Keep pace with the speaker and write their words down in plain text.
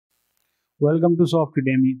Welcome to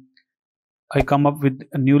SoftEdemy. I come up with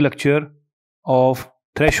a new lecture of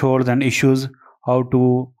thresholds and issues, how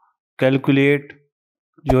to calculate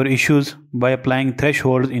your issues by applying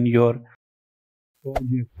thresholds in your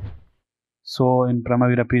project. So in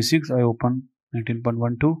Primavera P6, I open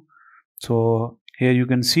 19.12. So here you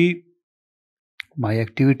can see my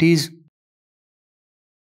activities.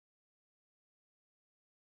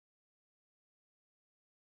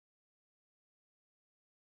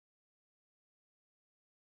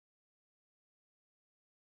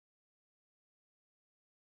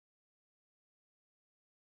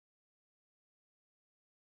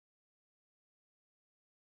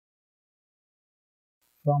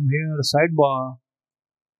 From here, sidebar,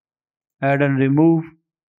 add and remove.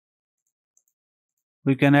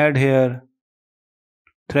 We can add here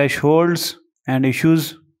thresholds and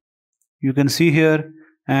issues. You can see here,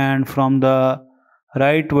 and from the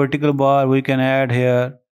right vertical bar we can add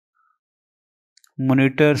here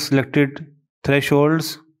monitor selected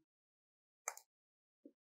thresholds.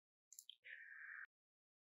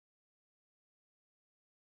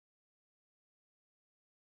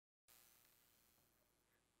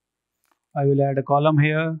 I will add a column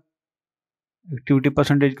here, activity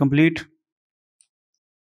percentage complete.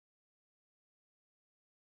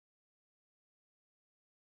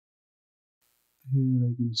 Here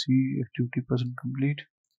I can see activity percent complete,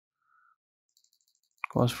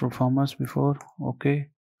 cost performance before, okay.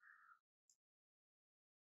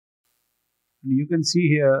 And you can see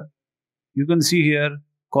here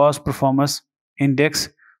cost performance index.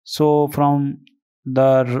 So from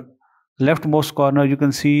the leftmost corner you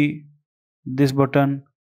can see this button.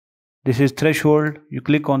 This is threshold. You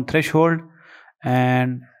click on threshold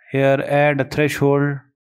and here add a threshold.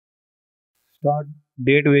 Start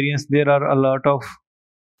date variance. There are a lot of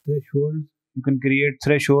thresholds. You can create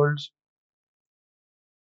thresholds.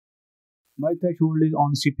 My threshold is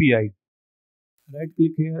on CPI. Right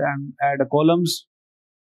click here and add a columns.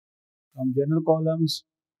 From general columns,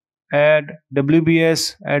 add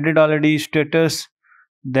WBS, added already, status,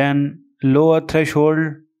 then lower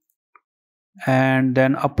threshold, and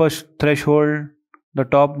then upper threshold, the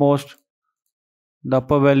topmost, the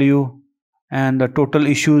upper value, and the total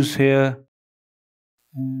issues here,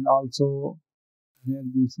 and also here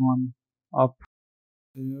this one up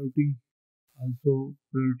priority, also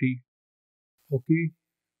priority. Okay,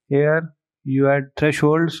 here you add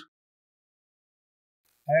thresholds,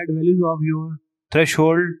 add values of your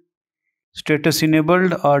threshold, status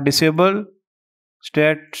enabled or disabled,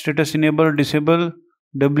 status enabled, disable,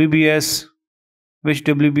 WBS, which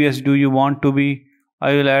WBS do you want to be.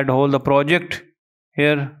 I will add whole the project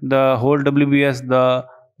here, the whole WBS, the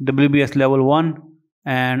WBS level 1,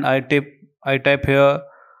 and I type here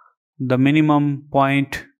the minimum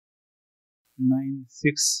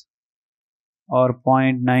 0.96 or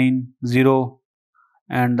 0.90,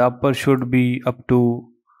 and the upper should be up to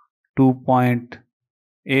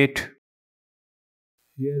 2.8.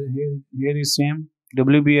 Here is same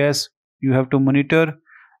WBS. You have to monitor,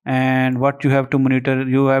 and what you have to monitor,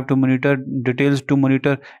 you have to monitor details to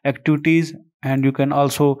monitor activities, and you can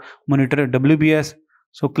also monitor WBS.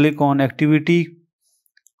 So click on activity.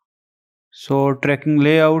 So tracking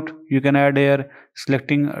layout, you can add here,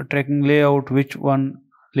 selecting tracking layout, which one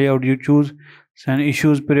layout you choose. And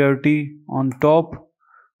issues priority on top,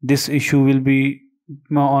 this issue will be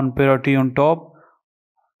on priority on top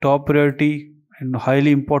priority and highly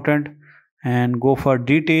important, and go for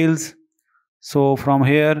details. So from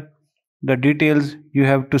here the details, you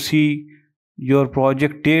have to see your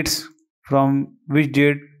project dates, from which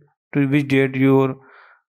date to which date your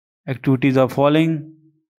activities are falling.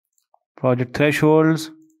 Project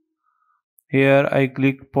thresholds, here I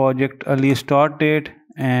click project earliest start date,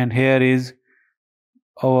 and here is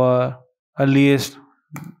our earliest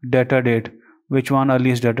data date, which one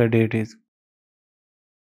earliest data date is.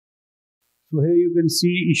 So here you can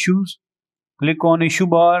see issues. Click on issue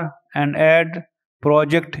bar and add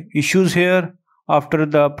project issues here. After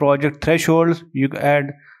the project thresholds, you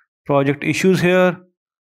add project issues here,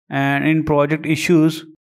 and in project issues,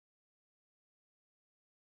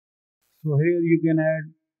 so here you can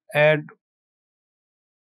add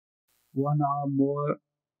one or more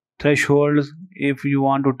thresholds. If you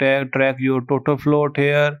want to track your total float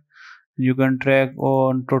here, you can track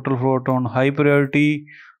on total float on high priority.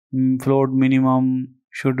 Float minimum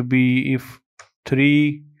should be if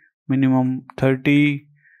 3, minimum 30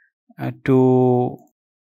 to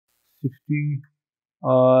 60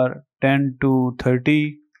 or 10 to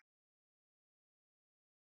 30.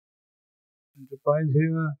 Enterprise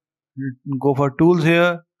here, go for tools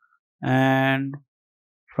here, and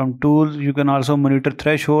from tools you can also monitor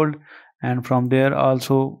threshold, and from there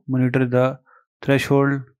also monitor the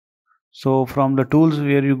threshold. So from the tools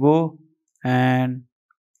where you go and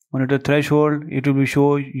monitor threshold, it will be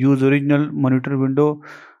show use original monitor window,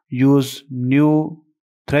 use new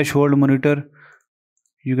threshold monitor.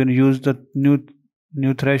 You can use the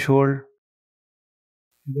new threshold.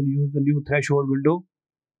 You can use the new threshold window,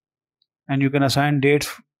 and you can assign dates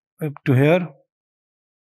up to here.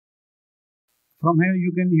 From here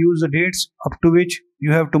you can use the dates up to which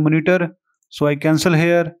you have to monitor. So I cancel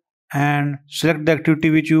here and select the activity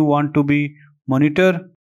which you want to be monitor.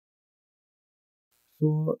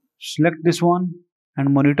 So select this one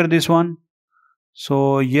and monitor this one.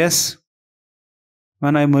 So yes,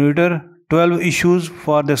 when I monitor, 12 issues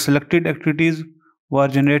for the selected activities were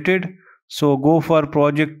generated. So go for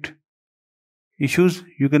project issues.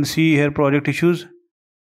 You can see here project issues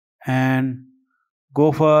and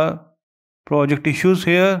go for project issues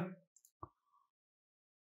here.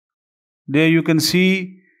 There you can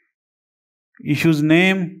see issues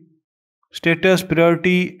name, status,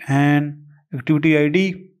 priority and activity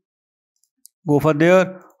ID. Go for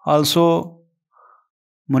there. Also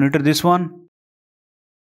monitor this one.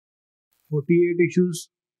 48 issues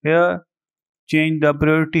here. Change the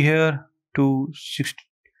priority here to 60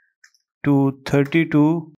 to 30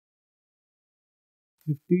 to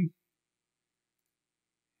 50.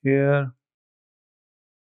 Here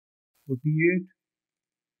 48.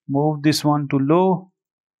 Move this one to low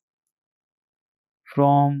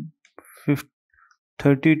from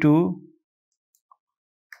 30 to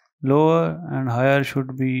lower, and higher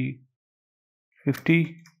should be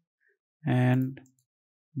 50. And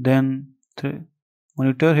then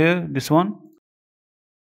monitor here this one.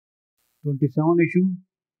 27 issue,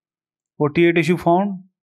 48 issue found.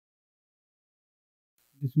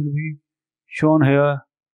 This will be shown here,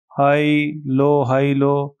 high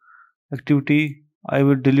low activity. I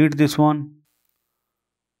will delete this one,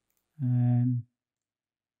 and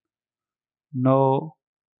now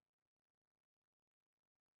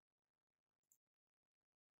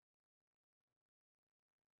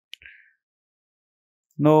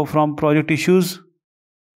from project issues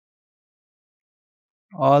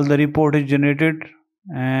all the report is generated,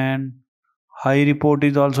 and high report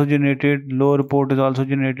is also generated, low report is also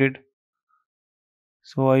generated.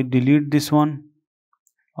 So I delete this one,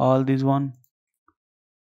 all this one.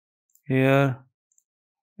 Here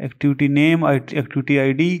activity name, activity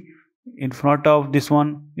ID in front of this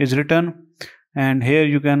one is written, and here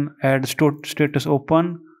you can add status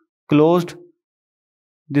open, closed,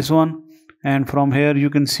 this one, and from here you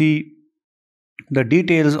can see the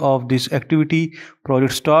details of this activity,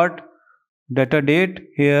 project start, data date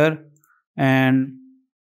here, and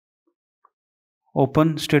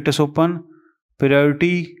open, status open,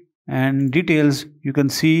 priority and details. You can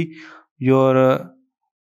see your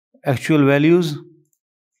actual values.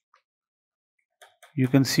 You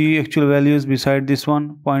can see actual values beside this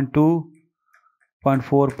one, 0.2,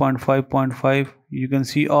 0.4, 0.5, 0.5. You can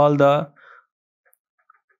see all the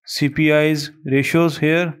CPIs ratios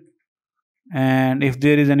here, and if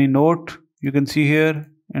there is any note you can see here,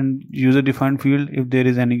 and user defined field if there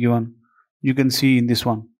is any given, you can see in this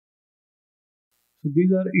one. So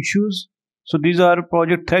these are issues. So these are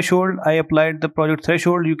project threshold. I applied the project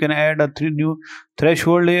threshold. You can add a new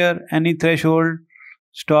threshold here, any threshold,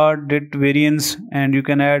 start, date, variance, and you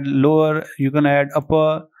can add lower, you can add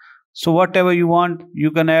upper. So whatever you want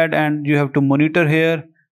you can add, and you have to monitor here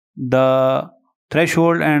the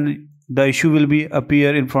threshold, and the issue will be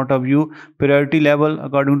appear in front of you. Priority level,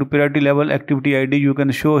 according to priority level, activity ID you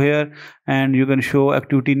can show here, and you can show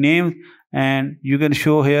activity name, and you can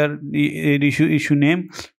show here the issue name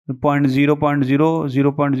 0.0, 0.0,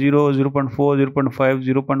 0.0, 0.4, 0.5,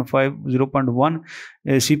 0.5, 0.1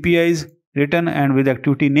 CPIs written and with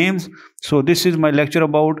activity names. So this is my lecture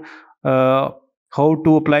about how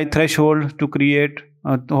to apply threshold to create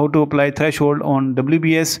how to apply threshold on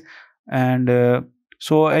WBS. And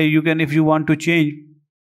so you can, if you want to change,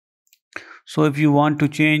 so if you want to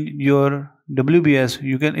change your WBS,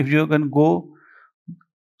 you can, if you can go,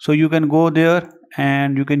 so you can go there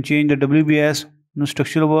and you can change the WBS.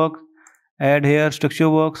 Structural work, add here structure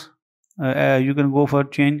works. You can go for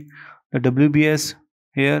change the WBS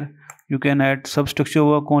here. You can add substructure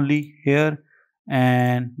work only here,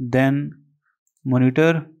 and then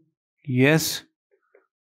monitor. Yes,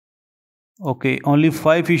 okay, only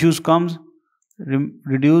 5 issues comes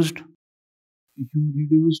reduced, issue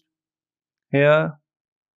reduced here,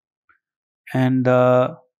 and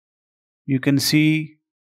you can see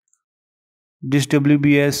this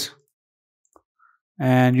WBS,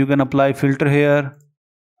 and you can apply filter here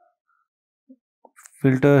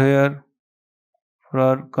for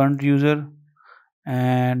our current user,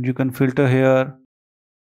 and you can filter here.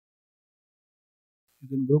 You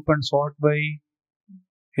can group and sort by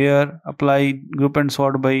here, apply group and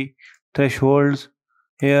sort by thresholds.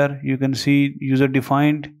 Here you can see user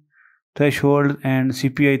defined threshold and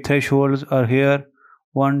CPI thresholds are here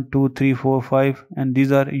 1, 2, 3, 4, 5, and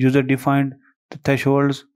these are user defined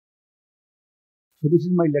thresholds. So this is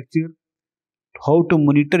my lecture, how to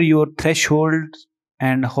monitor your thresholds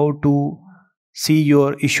and how to see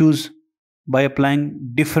your issues by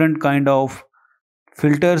applying different kind of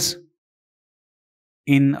filters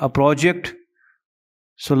in a project.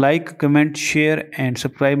 So like, comment, share and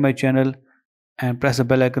subscribe my channel and press the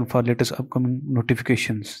bell icon for latest upcoming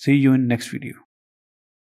notifications. See you in next video.